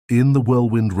In the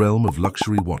whirlwind realm of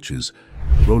luxury watches,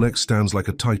 Rolex stands like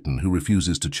a titan who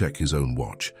refuses to check his own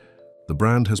watch. The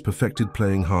brand has perfected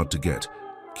playing hard to get,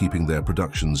 keeping their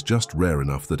productions just rare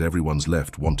enough that everyone's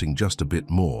left wanting just a bit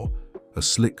more. A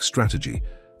slick strategy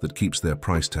that keeps their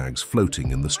price tags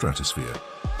floating in the stratosphere.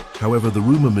 However, the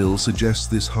rumor mill suggests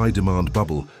this high-demand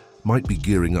bubble might be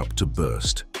gearing up to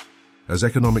burst. As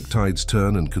economic tides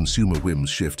turn and consumer whims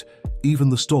shift, even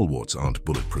the stalwarts aren't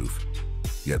bulletproof.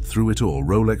 Yet through it all,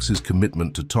 Rolex's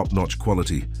commitment to top-notch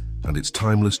quality and its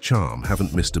timeless charm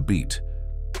haven't missed a beat.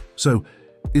 So,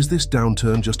 is this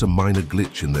downturn just a minor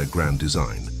glitch in their grand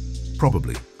design?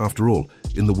 Probably. After all,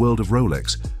 in the world of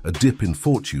Rolex, a dip in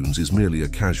fortunes is merely a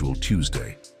casual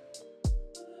Tuesday.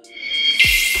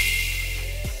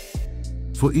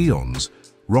 For eons,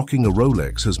 rocking a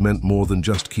Rolex has meant more than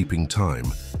just keeping time.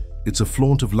 It's a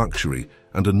flaunt of luxury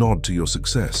and a nod to your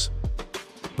success.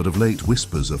 But of late,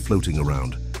 whispers are floating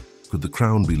around. Could the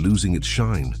crown be losing its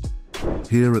shine?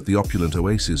 Here at the opulent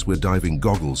oasis, we're diving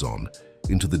goggles on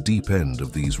into the deep end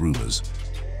of these rumors.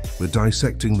 We're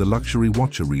dissecting the luxury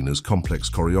watch arena's complex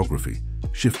choreography,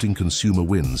 shifting consumer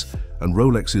winds, and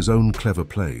Rolex's own clever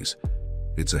plays.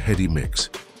 It's a heady mix,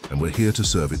 and we're here to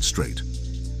serve it straight.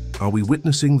 Are we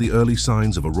witnessing the early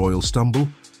signs of a royal stumble?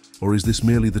 Or is this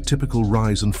merely the typical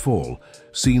rise and fall,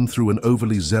 seen through an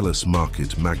overly zealous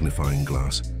market magnifying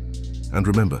glass? And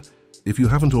remember, if you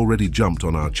haven't already jumped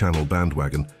on our channel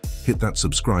bandwagon, hit that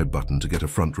subscribe button to get a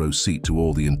front row seat to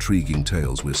all the intriguing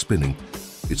tales we're spinning.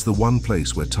 It's the one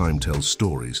place where time tells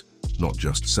stories, not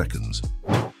just seconds.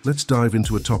 Let's dive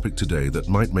into a topic today that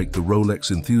might make the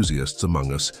Rolex enthusiasts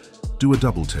among us do a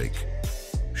double take.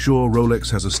 Sure,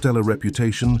 Rolex has a stellar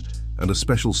reputation and a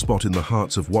special spot in the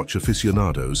hearts of watch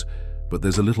aficionados, but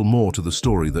there's a little more to the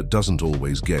story that doesn't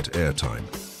always get airtime.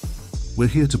 We're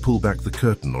here to pull back the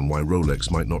curtain on why Rolex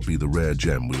might not be the rare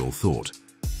gem we all thought.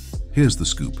 Here's the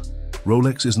scoop.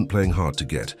 Rolex isn't playing hard to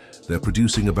get. They're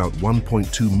producing about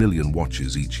 1.2 million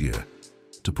watches each year.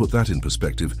 To put that in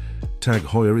perspective, Tag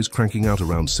Heuer is cranking out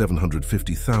around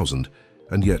 750,000,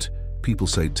 and yet people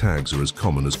say tags are as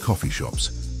common as coffee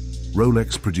shops.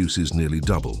 Rolex produces nearly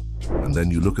double, and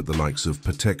then you look at the likes of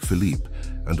Patek Philippe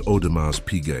and Audemars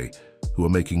Piguet, who are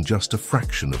making just a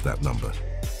fraction of that number.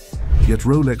 Yet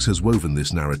Rolex has woven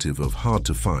this narrative of hard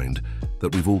to find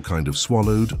that we've all kind of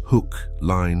swallowed, hook,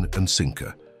 line, and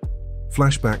sinker.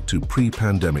 Flashback to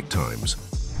pre-pandemic times.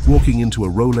 Walking into a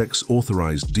Rolex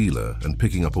authorized dealer and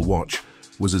picking up a watch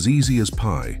was as easy as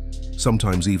pie,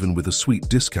 sometimes even with a sweet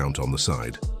discount on the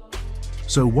side.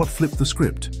 So what flipped the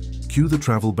script? Cue the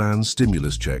travel bans,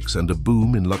 stimulus checks, and a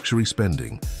boom in luxury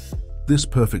spending. This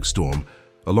perfect storm,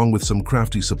 along with some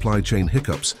crafty supply chain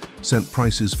hiccups, sent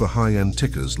prices for high-end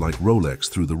tickers like Rolex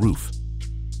through the roof.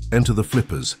 Enter the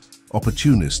flippers,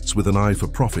 opportunists with an eye for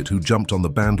profit who jumped on the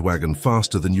bandwagon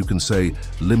faster than you can say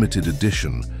limited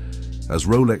edition. As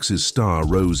Rolex's star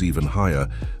rose even higher,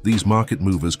 these market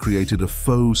movers created a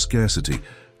faux scarcity,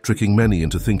 tricking many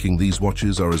into thinking these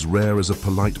watches are as rare as a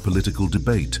polite political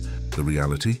debate. The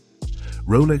reality?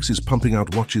 Rolex is pumping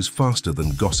out watches faster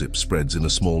than gossip spreads in a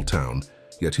small town,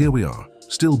 yet here we are,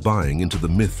 still buying into the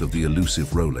myth of the elusive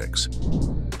Rolex.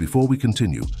 Before we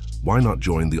continue, why not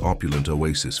join the opulent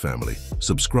Oasis family?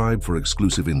 Subscribe for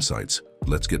exclusive insights.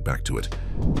 Let's get back to it.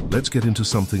 Let's get into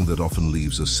something that often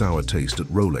leaves a sour taste at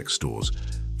Rolex stores.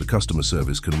 The customer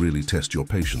service can really test your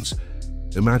patience.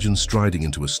 Imagine striding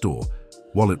into a store,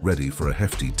 wallet ready for a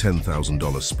hefty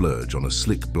 $10,000 splurge on a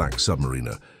slick black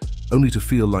Submariner, only to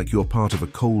feel like you're part of a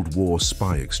Cold War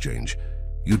spy exchange.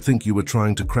 You'd think you were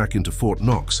trying to crack into Fort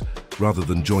Knox rather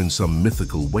than join some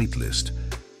mythical waitlist.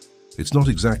 It's not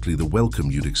exactly the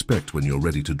welcome you'd expect when you're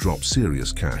ready to drop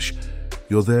serious cash.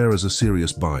 You're there as a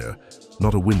serious buyer,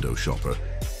 not a window shopper,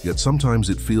 yet sometimes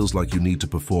it feels like you need to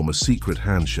perform a secret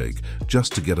handshake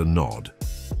just to get a nod.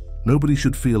 Nobody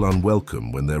should feel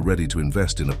unwelcome when they're ready to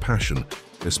invest in a passion,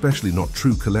 especially not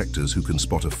true collectors who can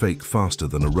spot a fake faster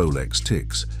than a Rolex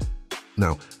ticks.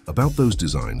 Now, about those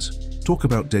designs, talk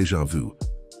about déjà vu.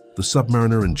 The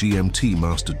Submariner and GMT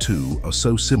Master 2 are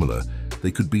so similar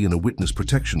they could be in a witness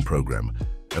protection program,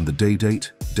 and the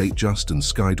Day-Date, Datejust, and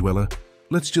Skydweller,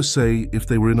 let's just say if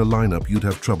they were in a lineup you'd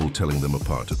have trouble telling them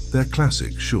apart. They're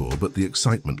classic, sure, but the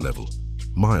excitement level,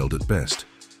 mild at best.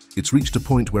 It's reached a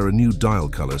point where a new dial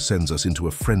color sends us into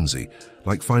a frenzy,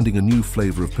 like finding a new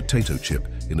flavor of potato chip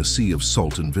in a sea of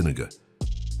salt and vinegar.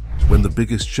 When the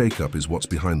biggest shakeup is what's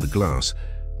behind the glass,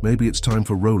 maybe it's time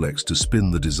for Rolex to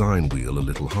spin the design wheel a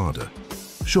little harder.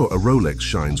 Sure, a Rolex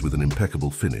shines with an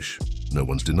impeccable finish, no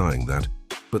one's denying that,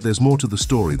 but there's more to the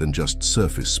story than just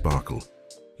surface sparkle.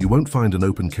 You won't find an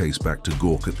open case back to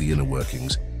gawk at the inner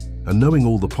workings. and knowing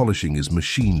all the polishing is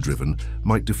machine-driven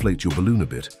might deflate your balloon a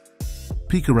bit.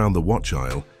 Peek around the watch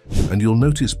aisle, and you'll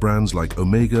notice brands like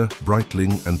Omega,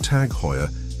 Breitling, and Tag Heuer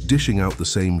dishing out the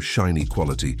same shiny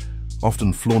quality,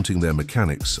 often flaunting their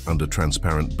mechanics under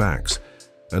transparent backs,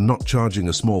 and not charging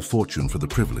a small fortune for the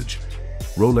privilege.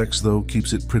 Rolex, though,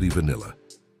 keeps it pretty vanilla.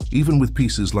 Even with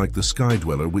pieces like the Sky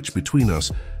Dweller, which between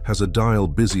us has a dial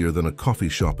busier than a coffee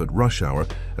shop at rush hour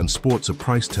and sports a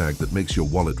price tag that makes your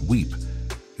wallet weep,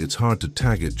 it's hard to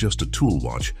tag it just a tool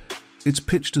watch. It's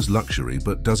pitched as luxury,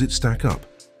 but does it stack up?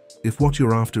 If what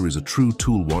you're after is a true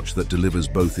tool watch that delivers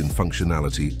both in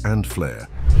functionality and flair,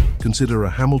 consider a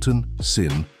Hamilton,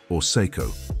 Sin, or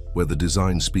Seiko, where the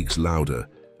design speaks louder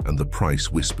and the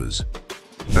price whispers.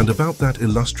 And about that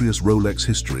illustrious Rolex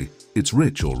history, it's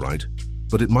rich, all right,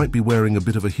 but it might be wearing a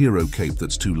bit of a hero cape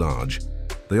that's too large.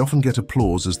 They often get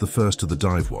applause as the first to the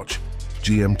dive watch,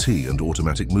 GMT and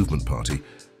automatic movement party,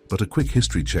 but a quick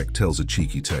history check tells a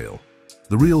cheeky tale.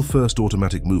 The real first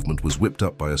automatic movement was whipped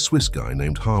up by a Swiss guy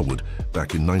named Harwood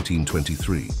back in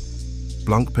 1923.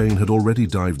 Blancpain had already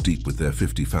dived deep with their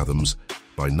 50 fathoms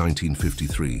by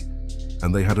 1953,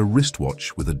 and they had a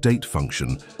wristwatch with a date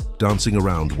function dancing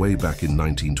around way back in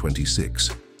 1926,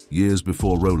 years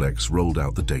before Rolex rolled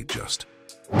out the Datejust.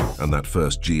 And that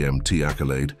first GMT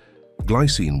accolade,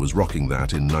 Glycine was rocking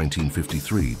that in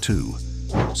 1953 too.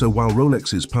 So while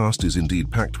Rolex's past is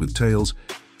indeed packed with tales,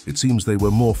 it seems they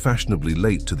were more fashionably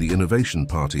late to the innovation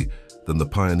party than the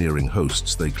pioneering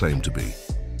hosts they claim to be.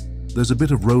 There's a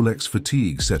bit of Rolex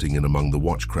fatigue setting in among the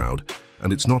watch crowd,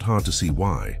 and it's not hard to see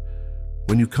why.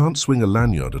 When you can't swing a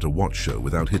lanyard at a watch show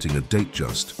without hitting a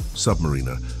Datejust,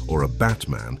 Submariner, or a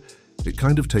Batman, it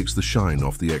kind of takes the shine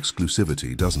off the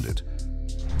exclusivity, doesn't it?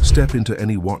 Step into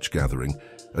any watch gathering,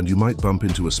 and you might bump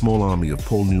into a small army of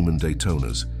Paul Newman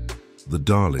Daytonas, the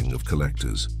darling of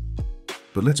collectors.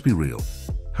 But let's be real.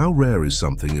 How rare is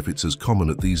something if it's as common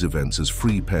at these events as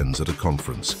free pens at a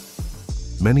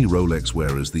conference? Many Rolex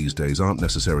wearers these days aren't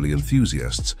necessarily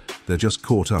enthusiasts, they're just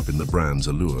caught up in the brand's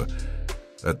allure.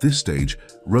 At this stage,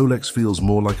 Rolex feels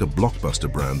more like a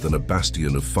blockbuster brand than a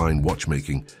bastion of fine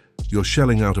watchmaking. You're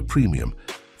shelling out a premium.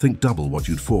 Think double what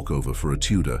you'd fork over for a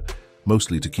Tudor,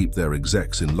 mostly to keep their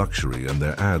execs in luxury and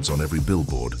their ads on every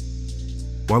billboard.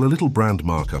 While a little brand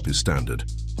markup is standard,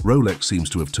 Rolex seems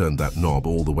to have turned that knob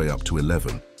all the way up to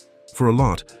 11. For a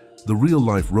lot, the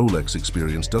real-life Rolex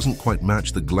experience doesn't quite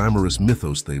match the glamorous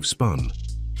mythos they've spun.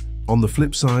 On the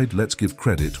flip side, let's give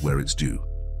credit where it's due.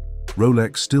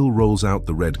 Rolex still rolls out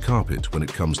the red carpet when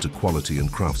it comes to quality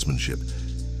and craftsmanship.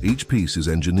 Each piece is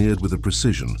engineered with a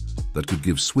precision that could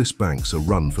give Swiss banks a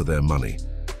run for their money.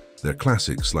 Their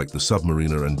classics, like the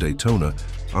Submariner and Daytona,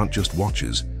 aren't just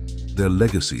watches. They're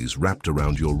legacies wrapped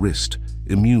around your wrist,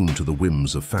 immune to the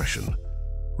whims of fashion.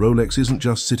 Rolex isn't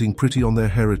just sitting pretty on their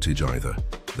heritage either.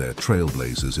 They're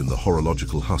trailblazers in the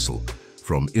horological hustle,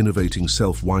 from innovating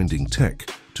self-winding tech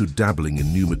to dabbling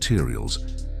in new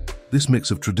materials. This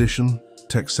mix of tradition,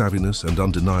 tech savviness, and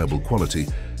undeniable quality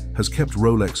has kept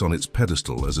Rolex on its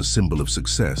pedestal as a symbol of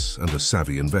success and a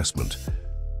savvy investment.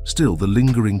 Still, the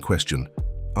lingering question,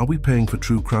 are we paying for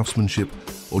true craftsmanship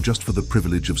or just for the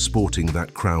privilege of sporting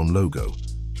that crown logo?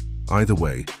 Either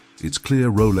way, it's clear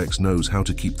Rolex knows how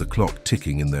to keep the clock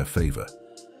ticking in their favor.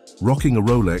 Rocking a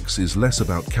Rolex is less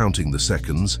about counting the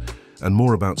seconds and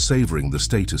more about savoring the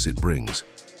status it brings.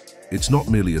 It's not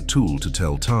merely a tool to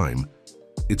tell time,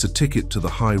 it's a ticket to the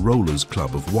high rollers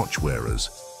club of watch wearers.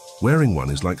 Wearing one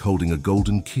is like holding a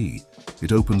golden key.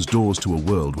 It opens doors to a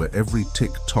world where every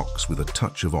tick tocks with a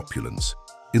touch of opulence.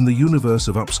 In the universe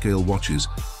of upscale watches,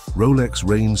 Rolex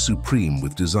reigns supreme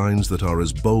with designs that are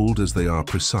as bold as they are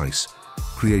precise,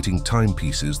 creating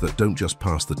timepieces that don't just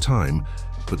pass the time,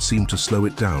 but seem to slow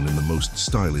it down in the most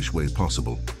stylish way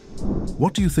possible.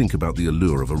 What do you think about the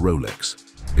allure of a Rolex?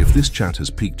 If this chat has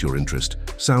piqued your interest,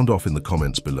 sound off in the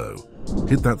comments below.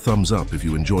 Hit that thumbs up if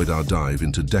you enjoyed our dive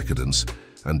into decadence,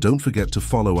 and don't forget to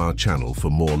follow our channel for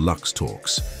more Lux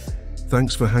Talks.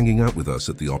 Thanks for hanging out with us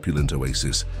at the Opulent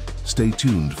Oasis. Stay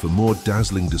tuned for more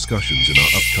dazzling discussions in our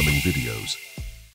upcoming videos.